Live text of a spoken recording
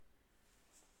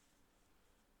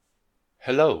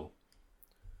Hello,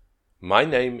 my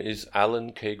name is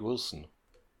Alan Craig Wilson.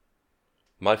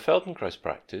 My Feldenkrais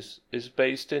practice is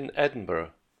based in Edinburgh,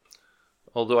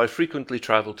 although I frequently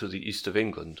travel to the east of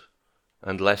England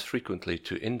and less frequently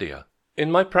to India.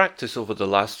 In my practice over the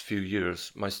last few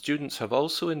years, my students have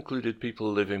also included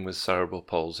people living with cerebral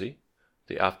palsy,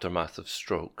 the aftermath of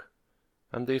stroke,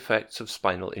 and the effects of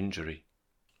spinal injury.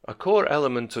 A core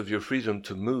element of your freedom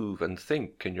to move and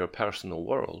think in your personal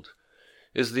world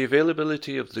is the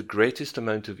availability of the greatest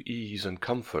amount of ease and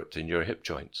comfort in your hip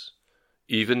joints,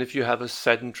 even if you have a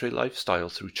sedentary lifestyle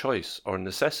through choice or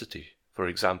necessity, for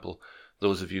example,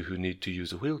 those of you who need to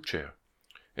use a wheelchair.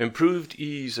 Improved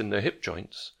ease in the hip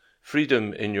joints,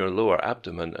 freedom in your lower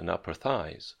abdomen and upper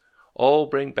thighs, all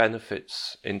bring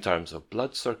benefits in terms of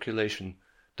blood circulation,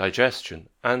 digestion,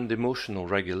 and emotional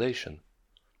regulation.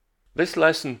 This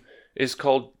lesson is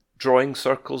called Drawing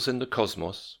Circles in the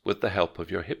Cosmos with the help of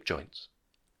your hip joints.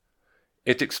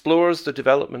 It explores the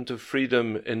development of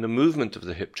freedom in the movement of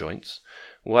the hip joints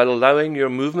while allowing your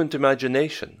movement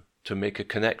imagination to make a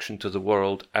connection to the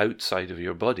world outside of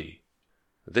your body.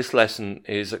 This lesson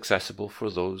is accessible for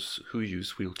those who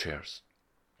use wheelchairs.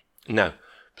 Now,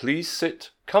 please sit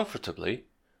comfortably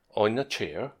on a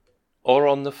chair or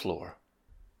on the floor.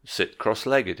 Sit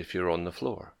cross-legged if you're on the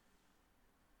floor.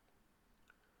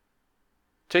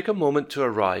 Take a moment to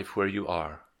arrive where you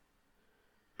are.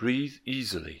 Breathe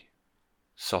easily.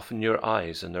 Soften your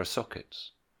eyes in their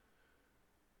sockets.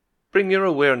 Bring your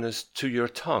awareness to your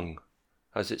tongue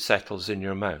as it settles in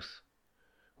your mouth.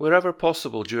 Wherever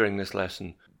possible during this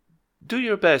lesson, do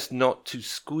your best not to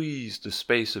squeeze the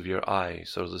space of your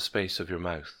eyes or the space of your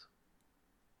mouth.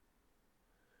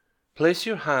 Place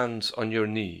your hands on your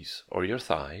knees or your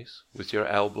thighs with your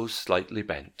elbows slightly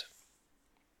bent.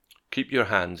 Keep your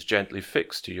hands gently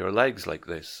fixed to your legs like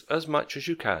this as much as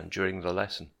you can during the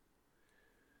lesson.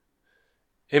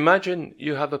 Imagine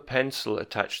you have a pencil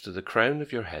attached to the crown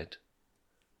of your head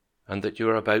and that you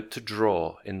are about to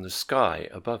draw in the sky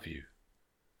above you.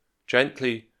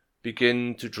 Gently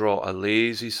begin to draw a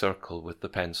lazy circle with the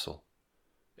pencil,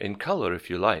 in colour if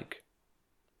you like.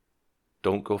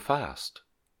 Don't go fast.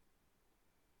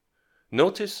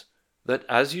 Notice that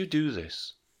as you do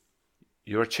this,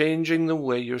 you are changing the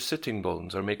way your sitting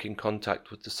bones are making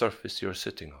contact with the surface you're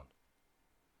sitting on.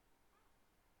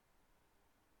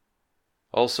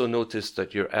 Also notice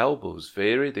that your elbows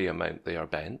vary the amount they are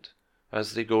bent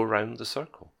as they go round the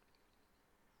circle.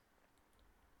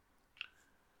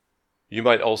 You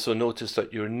might also notice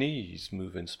that your knees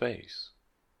move in space.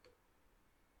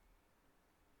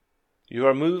 You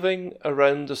are moving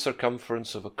around the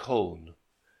circumference of a cone.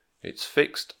 It's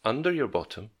fixed under your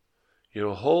bottom.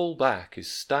 Your whole back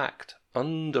is stacked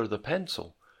under the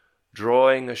pencil,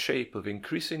 drawing a shape of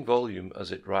increasing volume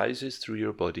as it rises through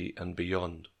your body and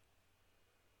beyond.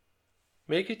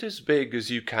 Make it as big as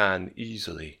you can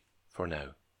easily for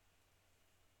now.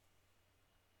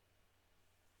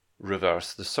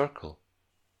 Reverse the circle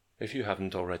if you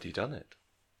haven't already done it.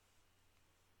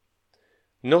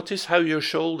 Notice how your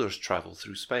shoulders travel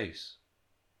through space.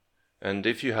 And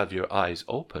if you have your eyes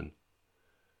open,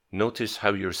 notice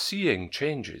how your seeing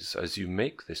changes as you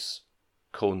make this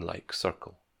cone-like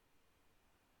circle.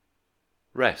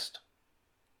 Rest.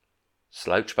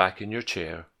 Slouch back in your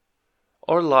chair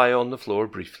or lie on the floor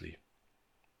briefly.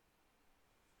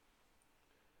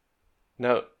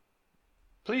 Now,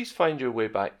 please find your way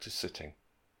back to sitting.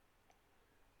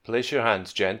 Place your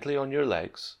hands gently on your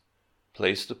legs.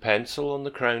 Place the pencil on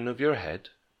the crown of your head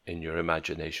in your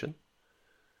imagination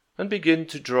and begin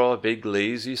to draw a big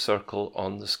lazy circle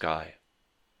on the sky.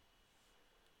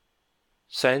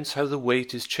 Sense how the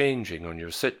weight is changing on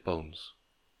your sit bones.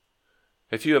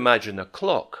 If you imagine a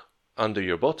clock under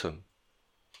your bottom,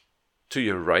 to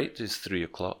your right is 3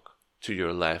 o'clock, to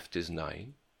your left is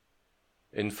 9,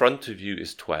 in front of you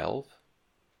is 12,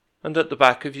 and at the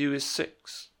back of you is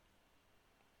 6.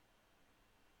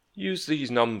 Use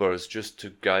these numbers just to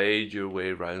guide your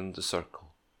way round the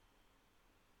circle.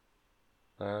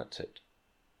 That's it.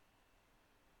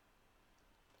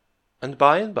 And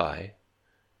by,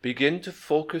 begin to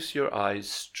focus your eyes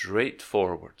straight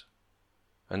forward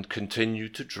and continue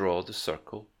to draw the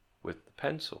circle with the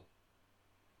pencil.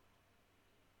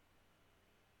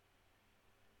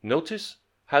 Notice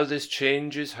how this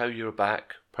changes how your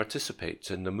back participates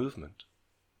in the movement.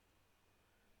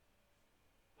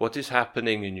 What is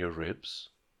happening in your ribs?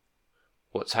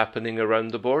 What's happening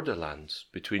around the borderlands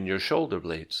between your shoulder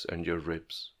blades and your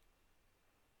ribs?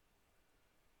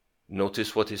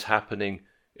 Notice what is happening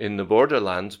in the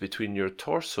borderlands between your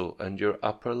torso and your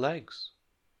upper legs.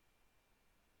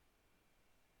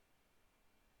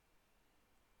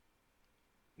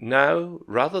 Now,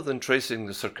 rather than tracing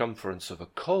the circumference of a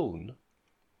cone,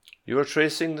 you are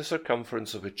tracing the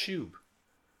circumference of a tube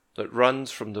that runs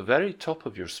from the very top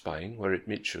of your spine, where it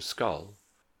meets your skull,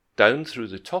 down through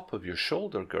the top of your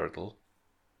shoulder girdle,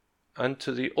 and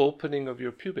to the opening of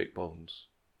your pubic bones.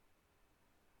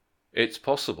 It's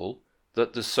possible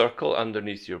that the circle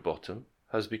underneath your bottom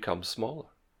has become smaller.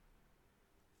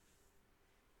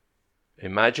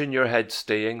 Imagine your head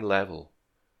staying level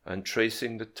and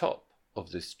tracing the top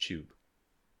of this tube.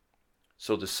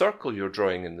 So the circle you're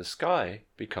drawing in the sky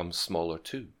becomes smaller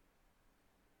too.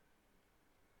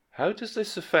 How does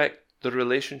this affect the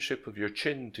relationship of your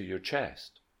chin to your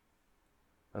chest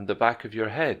and the back of your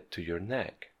head to your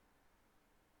neck?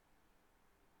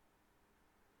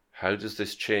 How does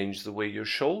this change the way your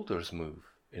shoulders move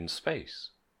in space?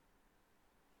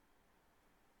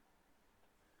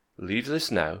 Leave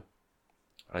this now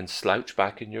and slouch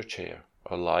back in your chair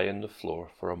or lie on the floor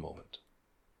for a moment.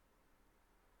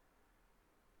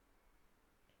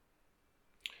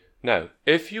 Now,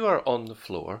 if you are on the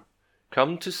floor,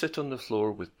 come to sit on the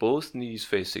floor with both knees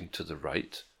facing to the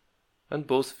right and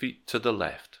both feet to the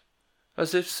left,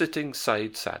 as if sitting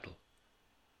side saddle.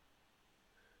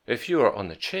 If you are on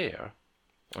a chair,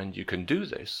 and you can do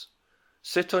this,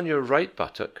 sit on your right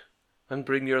buttock and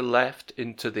bring your left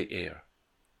into the air,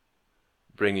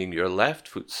 bringing your left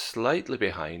foot slightly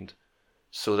behind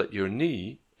so that your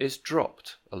knee is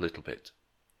dropped a little bit.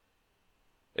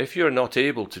 If you are not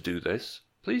able to do this,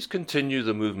 please continue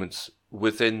the movements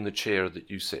within the chair that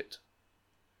you sit.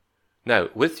 Now,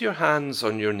 with your hands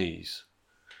on your knees,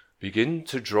 begin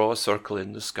to draw a circle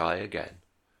in the sky again,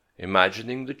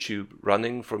 imagining the tube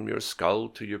running from your skull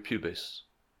to your pubis,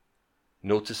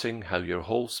 noticing how your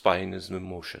whole spine is in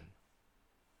motion.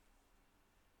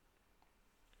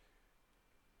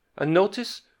 And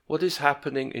notice what is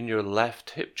happening in your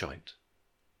left hip joint.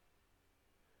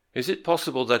 Is it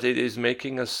possible that it is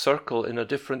making a circle in a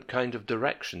different kind of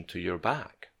direction to your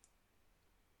back?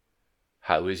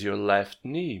 How is your left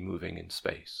knee moving in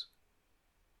space?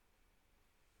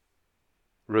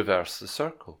 Reverse the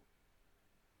circle.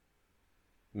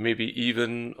 Maybe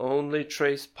even only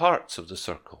trace parts of the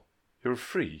circle. You're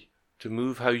free to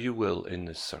move how you will in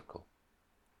this circle.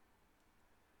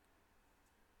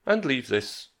 And leave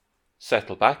this.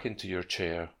 Settle back into your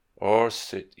chair or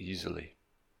sit easily.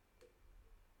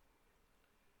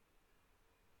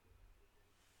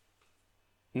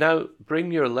 Now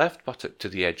bring your left buttock to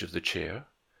the edge of the chair,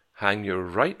 hang your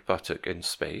right buttock in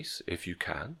space if you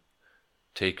can,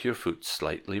 take your foot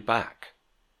slightly back.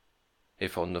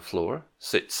 If on the floor,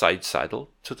 sit side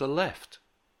saddle to the left.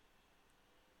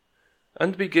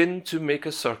 And begin to make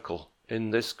a circle in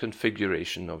this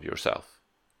configuration of yourself.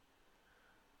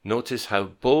 Notice how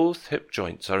both hip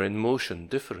joints are in motion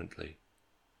differently,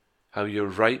 how your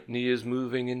right knee is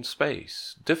moving in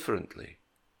space differently.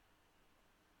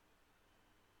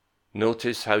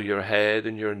 Notice how your head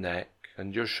and your neck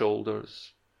and your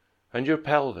shoulders and your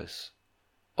pelvis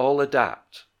all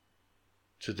adapt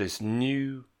to this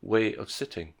new way of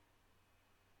sitting.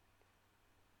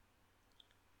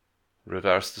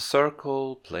 Reverse the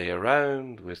circle, play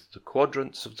around with the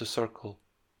quadrants of the circle,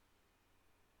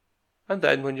 and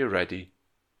then when you're ready,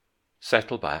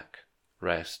 settle back,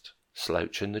 rest,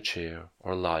 slouch in the chair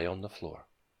or lie on the floor.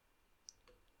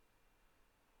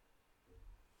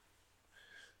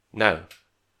 Now,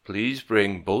 please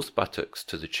bring both buttocks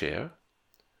to the chair,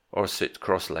 or sit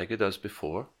cross-legged as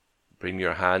before. Bring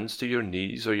your hands to your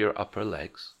knees or your upper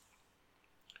legs.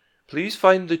 Please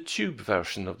find the tube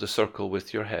version of the circle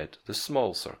with your head, the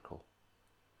small circle.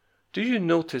 Do you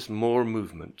notice more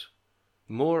movement,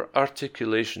 more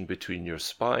articulation between your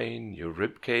spine, your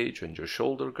rib cage, and your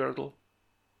shoulder girdle?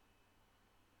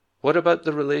 What about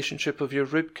the relationship of your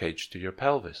rib cage to your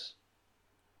pelvis?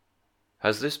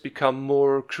 Has this become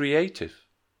more creative?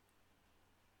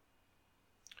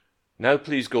 Now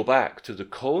please go back to the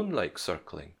cone-like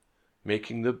circling,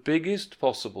 making the biggest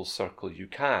possible circle you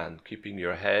can, keeping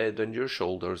your head and your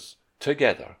shoulders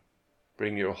together.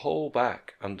 Bring your whole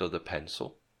back under the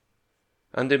pencil,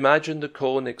 and imagine the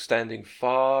cone extending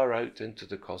far out into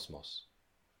the cosmos.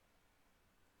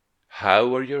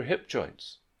 How are your hip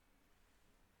joints?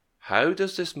 How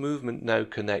does this movement now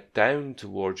connect down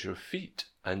towards your feet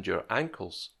and your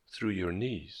ankles through your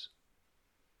knees?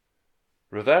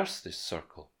 Reverse this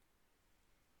circle.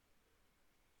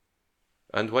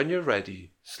 And when you're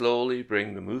ready, slowly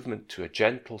bring the movement to a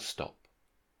gentle stop.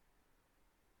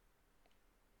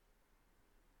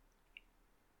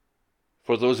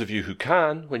 For those of you who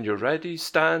can, when you're ready,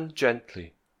 stand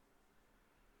gently.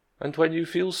 And when you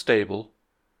feel stable,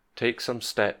 take some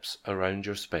steps around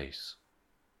your space.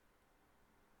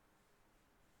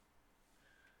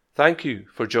 Thank you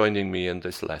for joining me in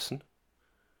this lesson.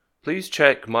 Please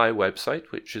check my website,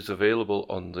 which is available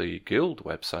on the Guild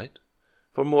website,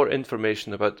 for more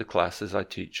information about the classes I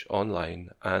teach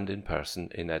online and in person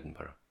in Edinburgh.